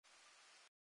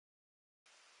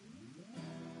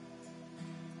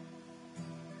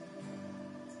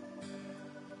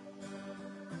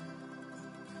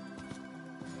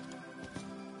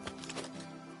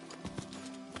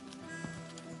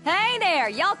Hey there,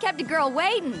 y'all kept a girl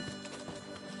waiting.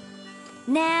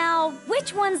 Now,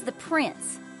 which one's the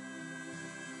prince?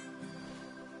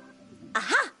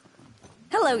 Aha!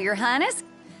 Hello, Your Highness.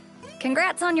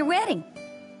 Congrats on your wedding.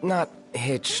 Not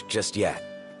hitched just yet.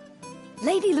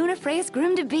 Lady Lunafreya's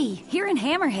groom-to-be, here in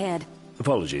Hammerhead.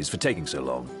 Apologies for taking so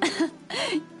long.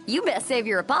 You best save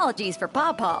your apologies for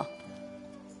Pawpaw.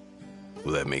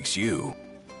 Well, that makes you.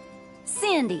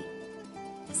 Cindy.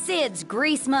 Sid's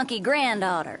grease monkey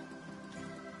granddaughter.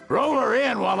 Roll her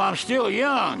in while I'm still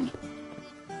young.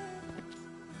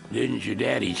 Didn't your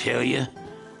daddy tell you?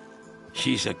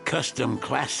 She's a custom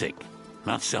classic,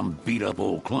 not some beat-up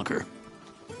old clunker.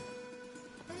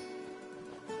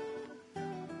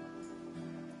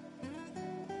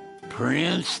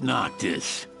 Prince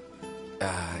Noctis.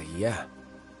 Yeah.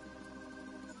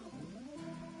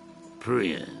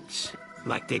 Prince.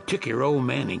 Like they took your old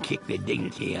man and kicked the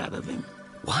dignity out of him.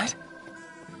 What?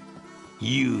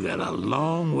 You got a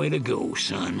long way to go,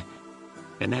 son.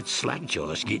 And that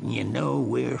slackjaw's getting you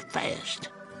nowhere fast.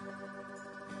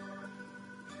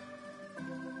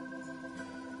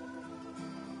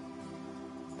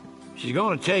 She's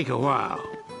gonna take a while.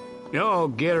 Y'all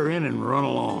get her in and run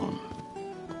along.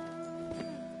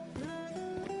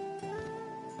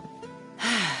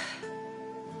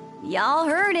 Y'all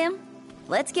heard him.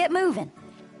 Let's get moving.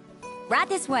 Right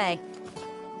this way.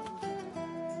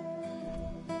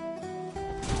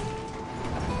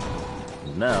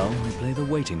 Now we play the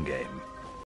waiting game.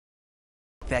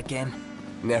 That game?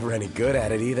 Never any good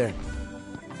at it either.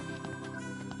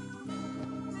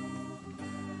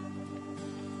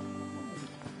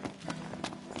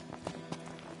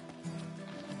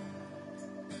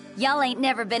 Y'all ain't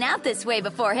never been out this way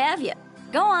before, have you?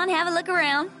 Go on, have a look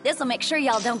around. This'll make sure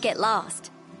y'all don't get lost.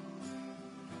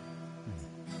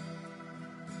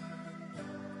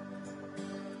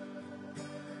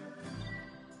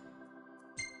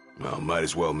 Well, might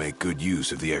as well make good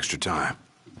use of the extra time.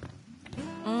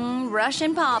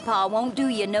 Rushing Pawpaw won't do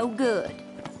you no good.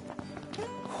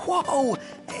 Whoa!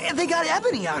 They got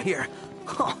Ebony out here!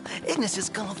 Oh, Ignis is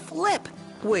gonna flip!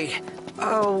 Wait,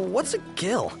 what's a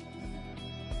gill?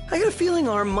 I got a feeling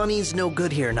our money's no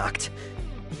good here, Noct.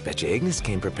 Bet you Ignis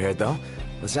came prepared, though.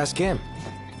 Let's ask him.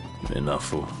 Enough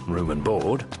for room and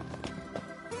board.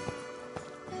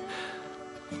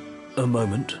 A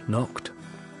moment, Noct.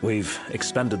 We've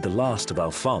expended the last of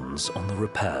our funds on the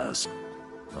repairs.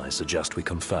 I suggest we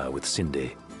confer with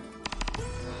Cindy.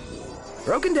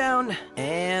 Broken down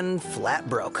and flat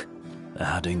broke.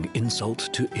 Adding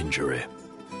insult to injury.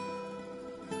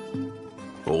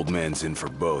 Old man's in for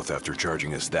both after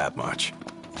charging us that much.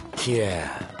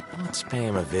 Yeah, let's pay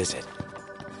him a visit.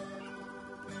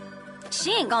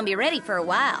 She ain't gonna be ready for a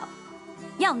while.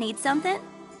 Y'all need something?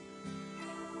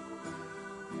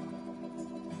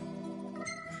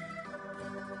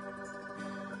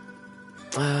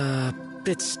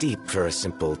 Bit steep for a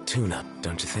simple tune-up,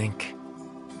 don't you think?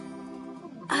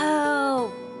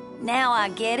 Oh, now I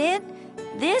get it.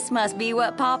 This must be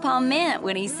what Pawpaw meant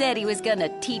when he said he was gonna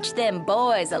teach them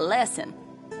boys a lesson.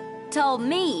 Told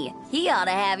me he ought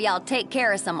to have y'all take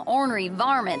care of some ornery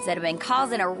varmints that have been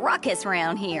causing a ruckus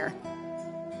around here.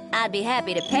 I'd be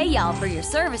happy to pay y'all for your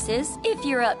services if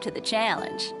you're up to the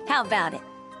challenge. How about it?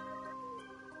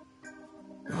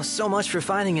 Well, so much for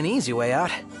finding an easy way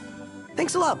out.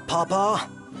 Thanks a lot, Pawpaw.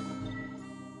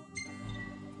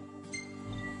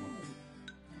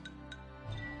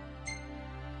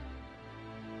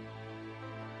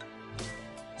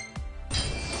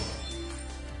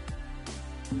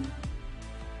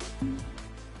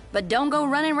 But don't go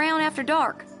running around after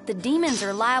dark. The demons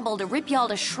are liable to rip y'all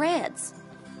to shreds.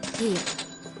 Here,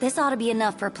 this ought to be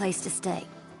enough for a place to stay.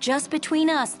 Just between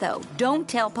us, though. Don't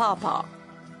tell Pawpaw.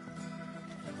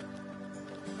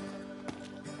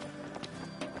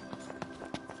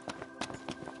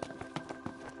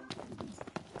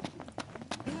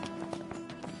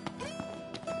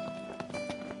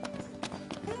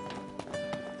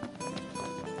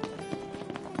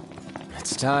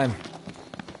 It's time.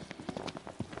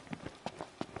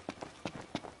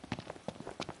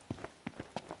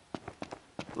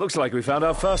 Looks like we found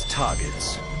our first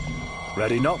targets.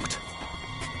 Ready, Noct?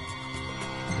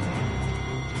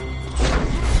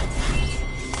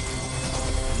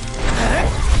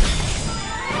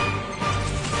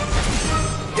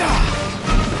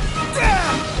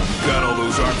 Got all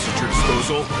those arms at your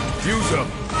disposal? Use them!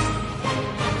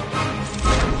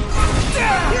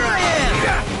 Here I am!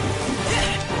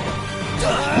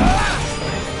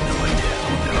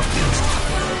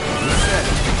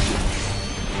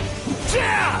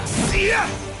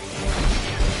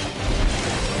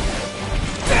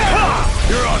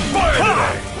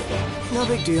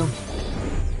 big deal.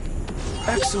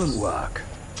 Excellent work.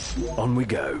 On we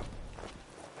go.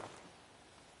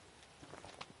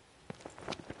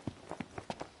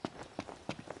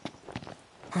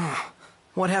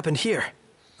 What happened here?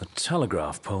 The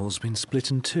telegraph pole's been split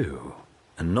in two.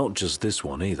 And not just this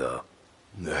one either.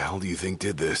 The hell do you think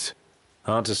did this?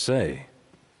 Hard to say.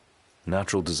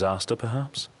 Natural disaster,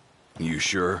 perhaps? You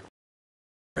sure?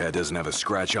 Your head doesn't have a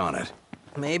scratch on it.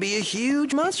 Maybe a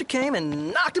huge monster came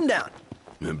and knocked him down.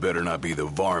 It better not be the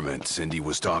varmint Cindy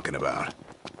was talking about.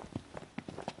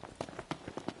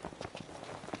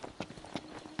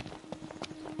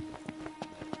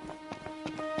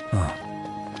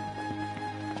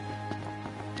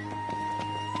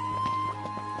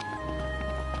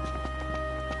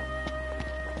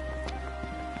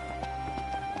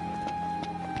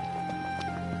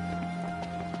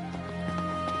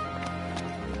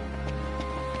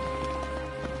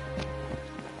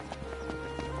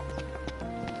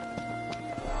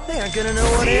 They aren't gonna know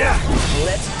what it is.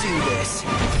 Let's do this.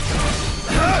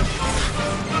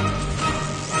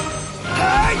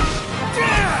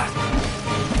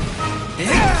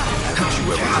 Haven't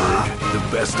you ever heard? The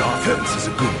best offense is a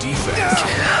good defense.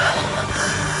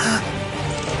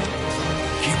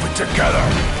 Keep it together.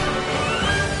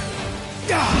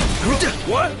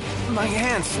 What? My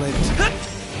hand slipped.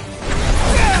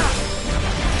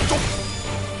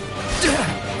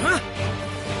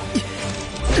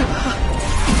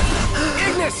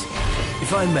 Ignis!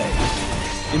 If I may,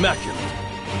 immaculate.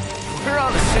 We're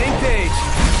on the same page.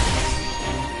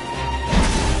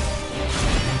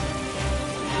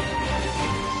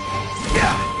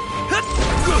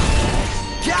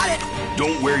 Got it!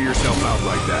 Don't wear yourself out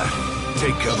like that.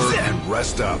 Take cover and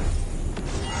rest up.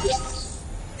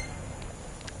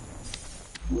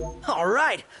 All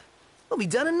right. We'll be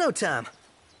done in no time.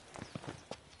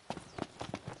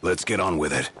 Let's get on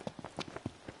with it.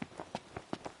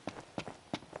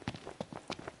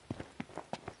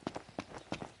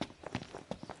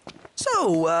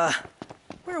 So,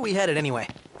 where are we headed anyway?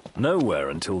 Nowhere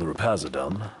until the repairs are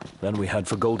done. Then we head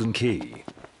for Golden Key.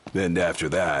 And after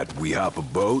that, we hop a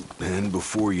boat, and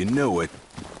before you know it,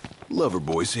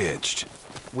 Loverboy's hitched.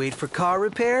 Wait for car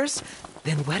repairs,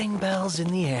 then wedding bells in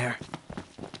the air.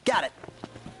 Got it.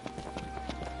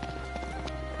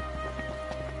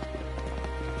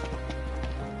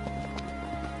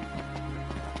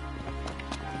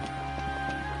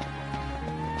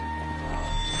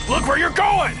 Look where you're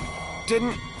going!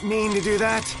 Didn't mean to do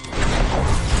that.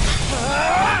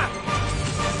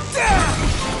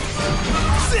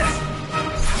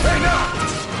 Hey now!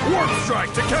 Warp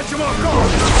strike to catch him off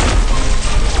guard!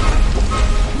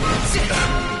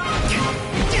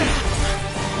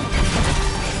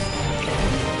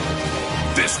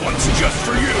 This one's just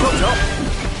for you!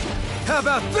 How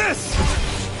about this?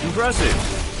 Impressive.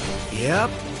 Yep.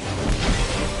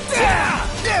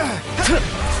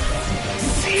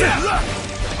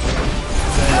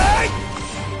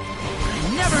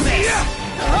 Never miss!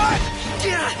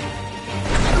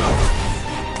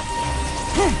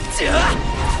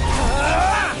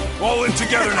 All in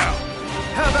together now!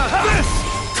 How about this?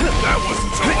 That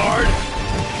wasn't so hard!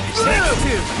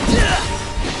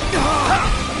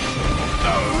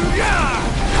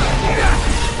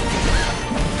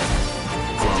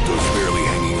 Fronto's barely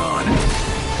hanging on.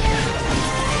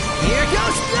 Here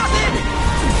goes nothing!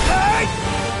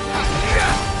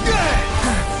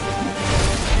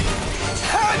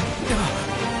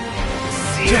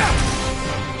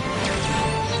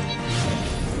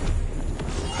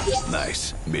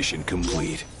 Nice. Mission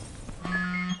complete.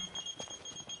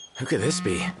 Who could this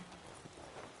be?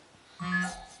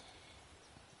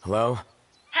 Hello?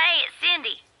 Hey, it's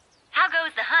Cindy. How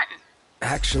goes the hunting?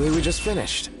 Actually, we just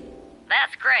finished.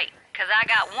 That's great, 'cause I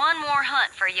got one more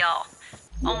hunt for y'all.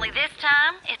 Only this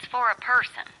time, it's for a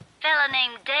person. Fella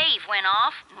named Dave went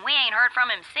off, and we ain't heard from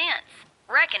him since.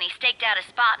 Reckon he staked out a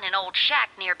spot in an old shack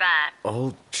nearby.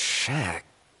 Old shack.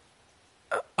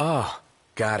 Oh,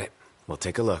 got it. We'll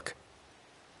take a look.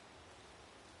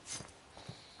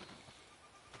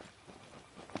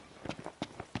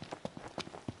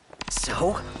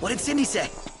 So, what did Cindy say?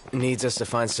 Needs us to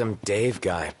find some Dave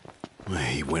guy.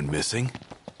 He went missing?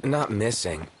 Not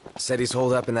missing. Said he's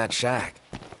holed up in that shack.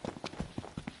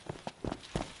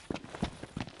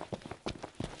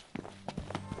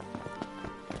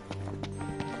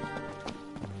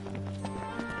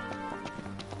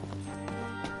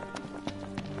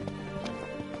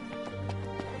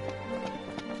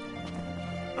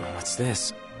 What's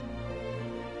this?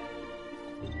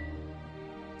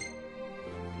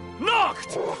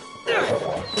 Knocked!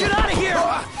 Get out of here!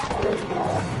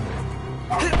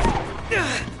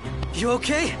 You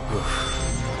okay?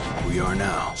 we are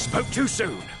now. Spoke too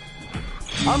soon.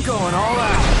 I'm going all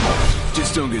out.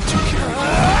 Just don't get too carried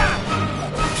away.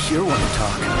 Sure want to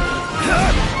talk.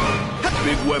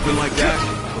 Big weapon like that,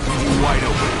 will leave you wide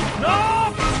open.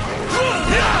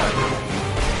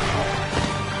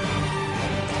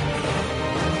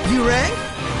 You rang?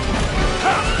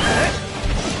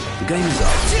 The game is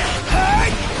up.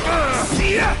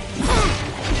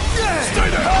 Stay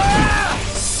there!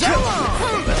 So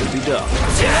long! Let it be done.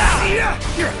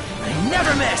 I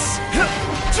never miss!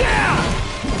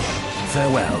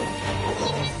 Farewell.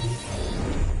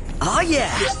 Oh yeah!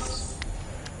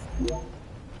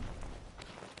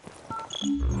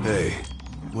 Hey,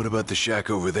 what about the shack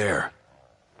over there?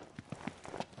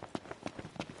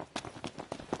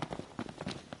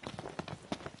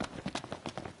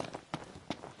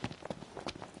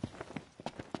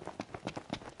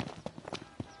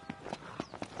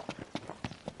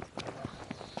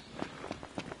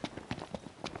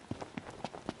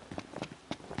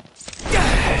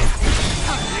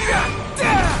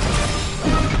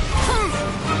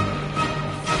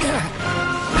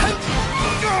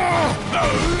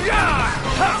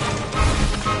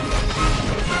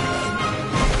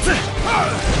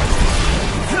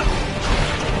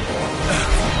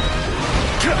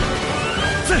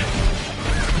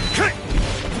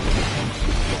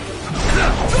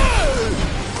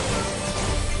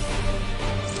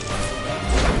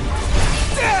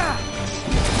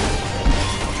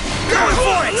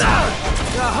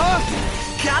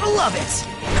 Gotta love it!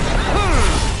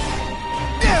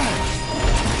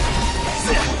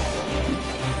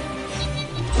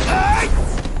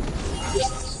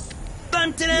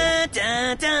 Dun, dun,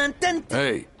 dun, dun, dun.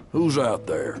 Hey, who's out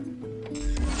there?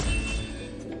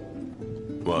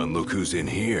 Well, and look who's in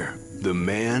here. The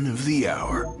man of the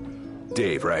hour.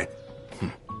 Dave, right?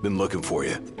 Been looking for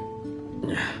you.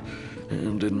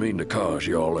 Didn't mean to cause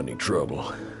y'all any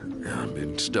trouble. I've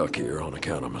been stuck here on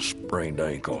account of my sprained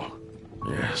ankle.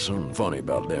 Yeah, something funny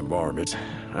about them varmints.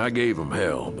 I gave them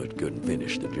hell, but couldn't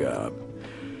finish the job.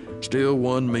 Still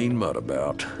one mean mutt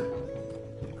about.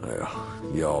 Well,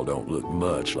 y'all don't look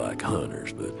much like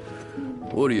hunters, but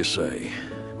what do you say?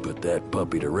 Put that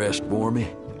puppy to rest for me?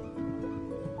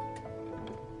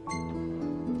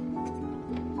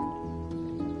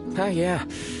 Oh, yeah.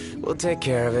 We'll take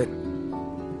care of it.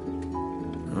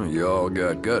 Well, y'all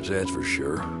got guts, that's for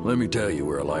sure. Let me tell you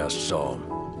where I last saw him.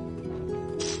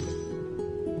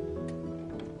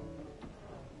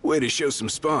 Way to show some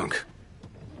spunk.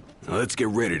 Now let's get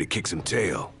ready to kick some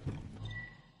tail.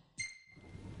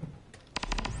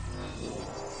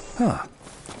 Huh.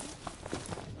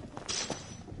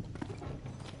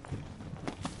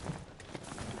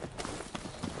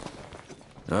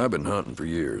 I've been hunting for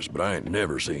years, but I ain't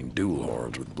never seen dual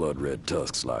horns with blood-red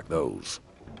tusks like those.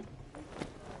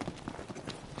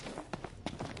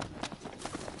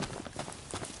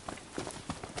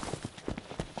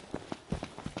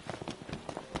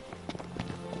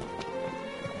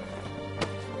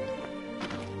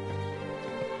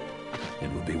 It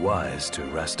would be wise to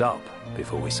rest up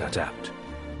before we set out.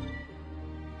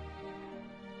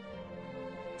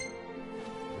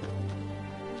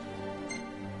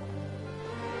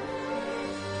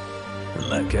 In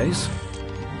that case,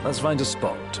 let's find a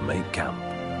spot to make camp.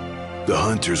 The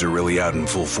hunters are really out in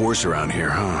full force around here,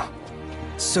 huh?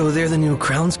 So they're the new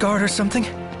Crown's Guard or something?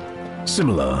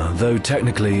 Similar, though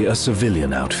technically a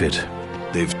civilian outfit.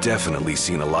 They've definitely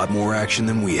seen a lot more action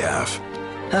than we have.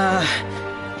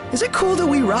 Is it cool that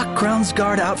we rock Crown's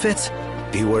Guard outfits?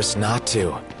 Be worse not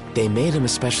to. They made them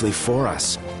especially for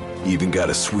us. Even got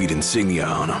a sweet insignia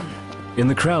on them. In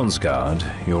the Crown's Guard,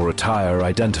 your attire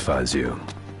identifies you,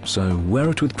 so wear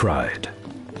it with pride.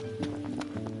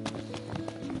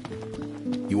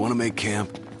 You want to make camp?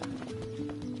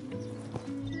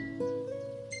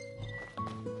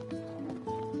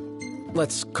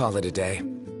 Let's call it a day.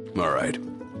 All right.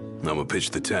 I'm gonna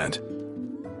pitch the tent.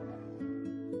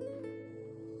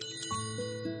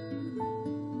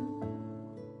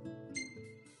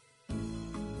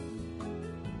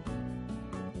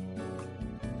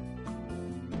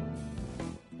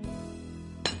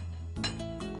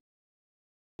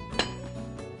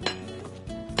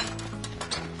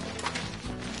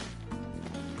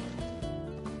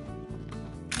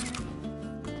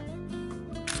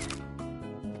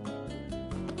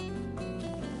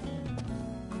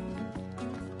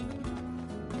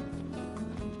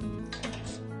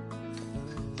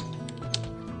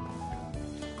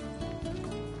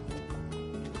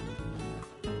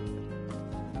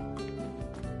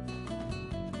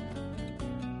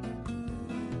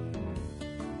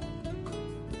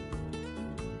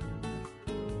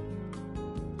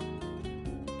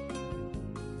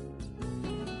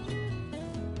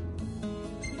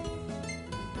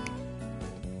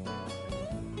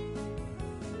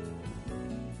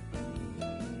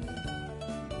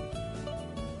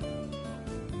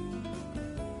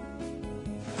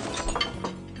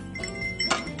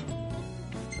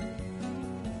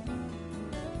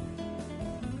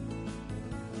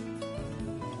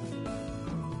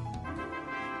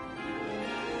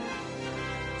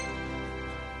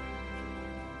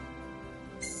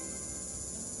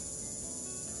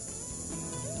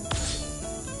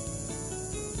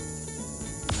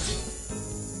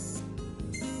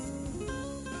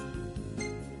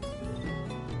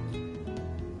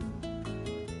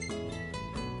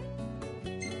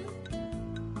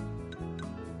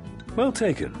 Well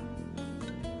taken.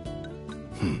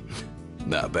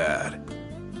 Not bad.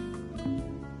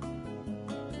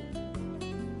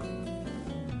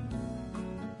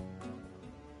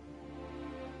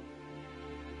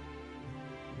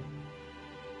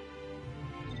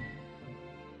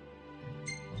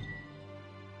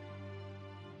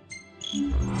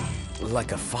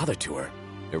 Like a father to her.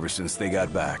 Ever since they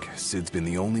got back, Sid's been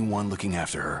the only one looking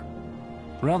after her.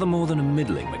 Rather more than a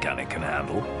middling mechanic can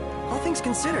handle. All things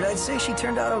considered, I'd say she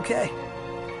turned out okay.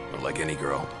 But like any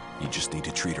girl, you just need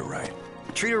to treat her right.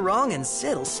 Treat her wrong and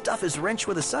Sid'll stuff his wrench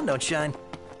where the sun don't shine.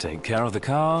 Take care of the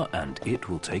car, and it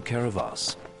will take care of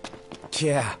us.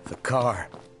 Yeah, the car.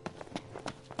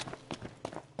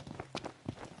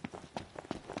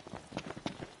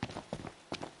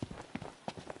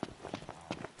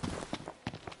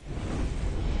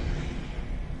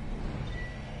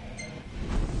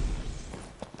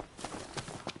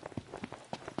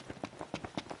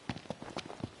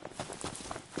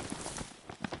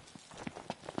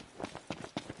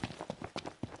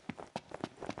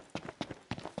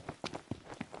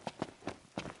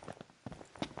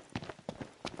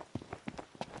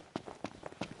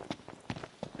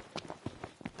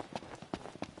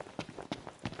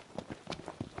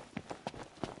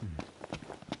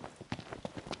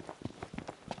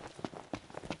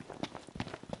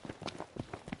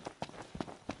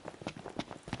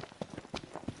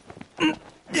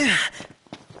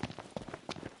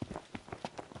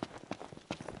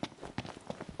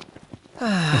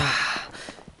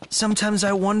 Sometimes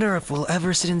I wonder if we'll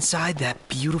ever sit inside that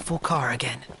beautiful car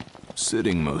again.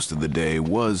 Sitting most of the day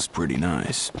was pretty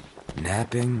nice.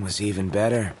 Napping was even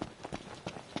better.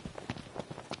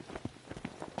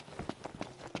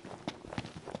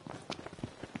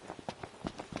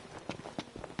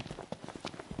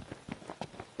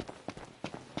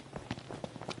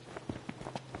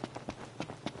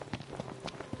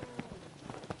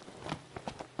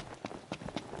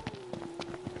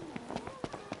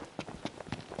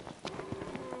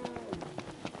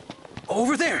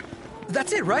 Over there!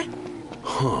 That's it, right?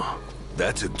 Huh.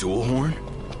 That's a dual horn?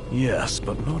 Yes,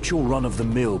 but not your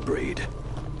run-of-the-mill breed.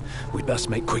 We'd best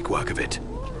make quick work of it.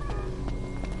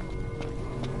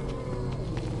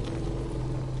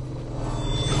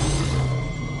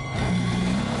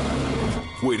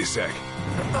 Wait a sec.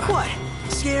 What?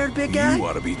 Scared, big guy? You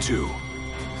ought to be too.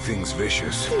 Thing's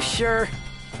vicious. You sure?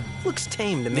 Looks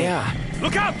tame to me. Yeah.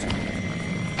 Look out!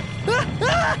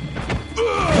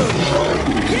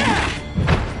 Yeah!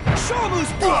 Show 'em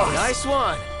who's boss! Nice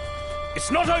one.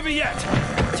 It's not over yet!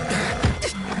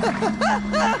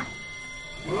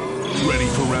 Ready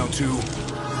for round two?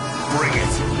 Bring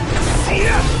it!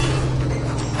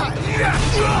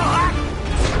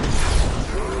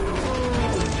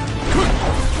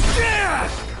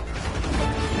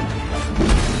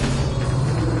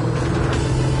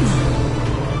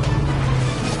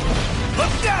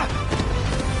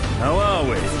 How are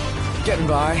we? Getting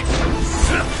by.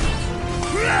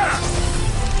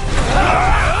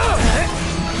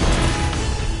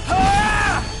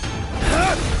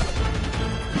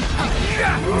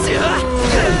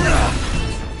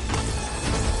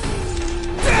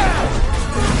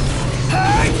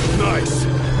 Nice!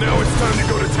 Now it's time to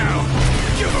go to town.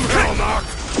 Give them hell, Noct!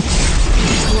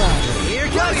 Here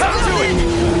goes nothing!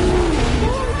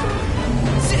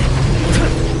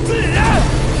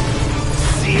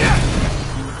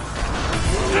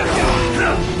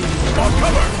 On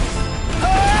cover!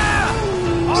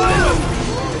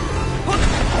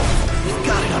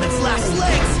 Got it on its last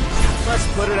legs! Let's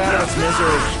put it out of its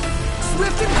misery.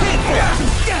 Swift and painful!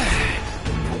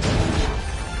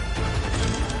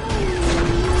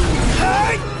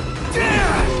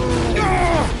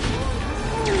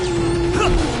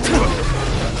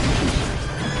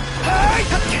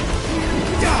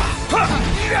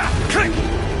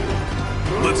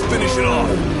 Let's finish it off!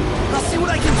 I'll see what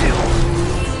I can do!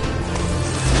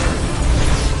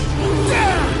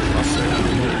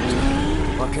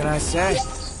 What can I say?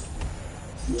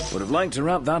 Would have liked to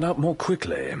wrap that up more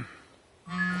quickly.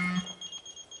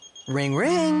 Ring,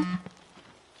 ring!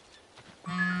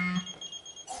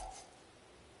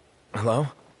 Hello?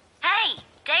 Hey,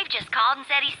 Dave just called and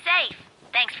said he's safe.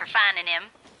 Thanks for finding him.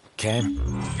 Okay.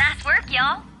 Nice work,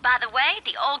 y'all. By the way,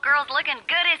 the old girl's looking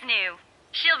good as new.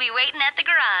 She'll be waiting at the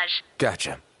garage.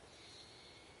 Gotcha.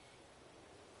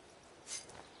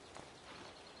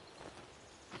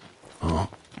 Huh?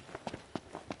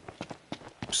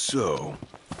 So,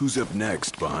 who's up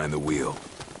next behind the wheel?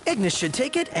 Ignis should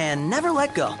take it and never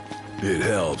let go. It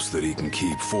helps that he can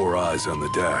keep 4 eyes on the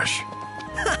dash.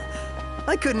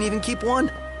 I couldn't even keep one.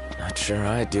 Not sure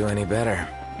I'd do any better.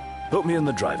 Put me in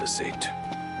the driver's seat.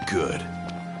 Good.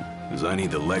 Because I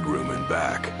need the legroom in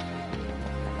back.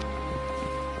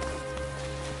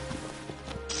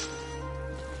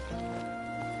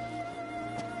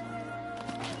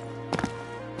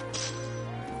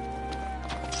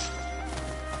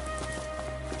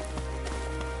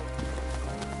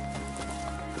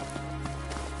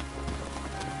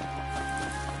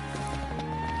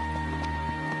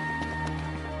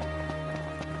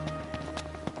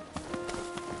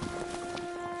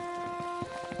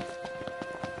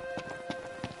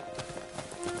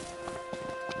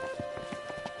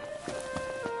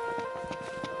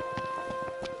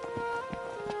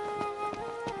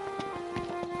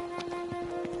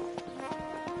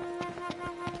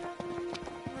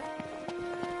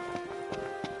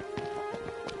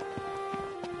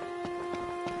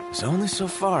 There's only so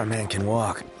far a man can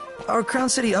walk. Our Crown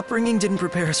City upbringing didn't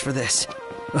prepare us for this.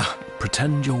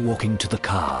 Pretend you're walking to the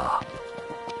car.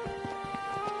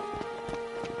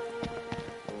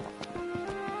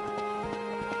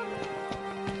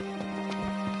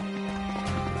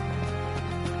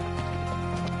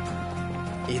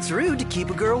 It's rude to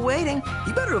keep a girl waiting.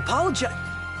 You better apologize.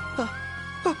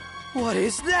 What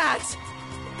is that?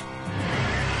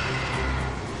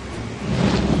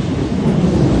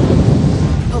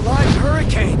 A live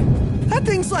hurricane! That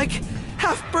thing's like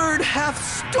half bird, half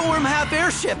storm, half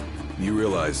airship. You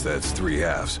realize that's 3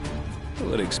 halves.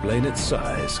 Would explain its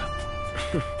size.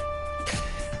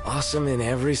 Awesome in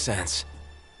every sense.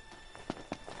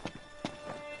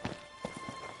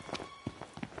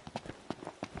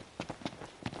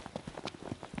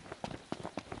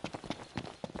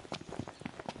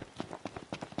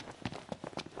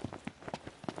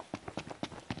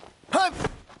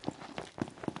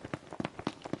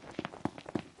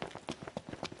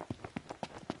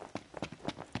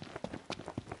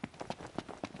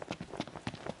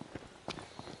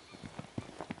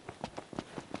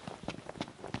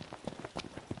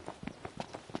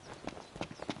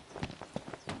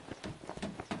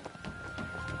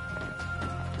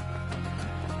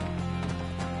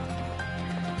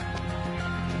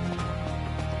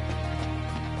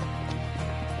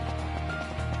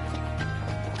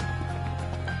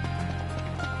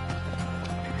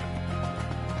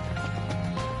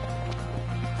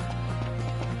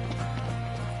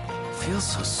 Feels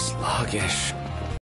so sluggish.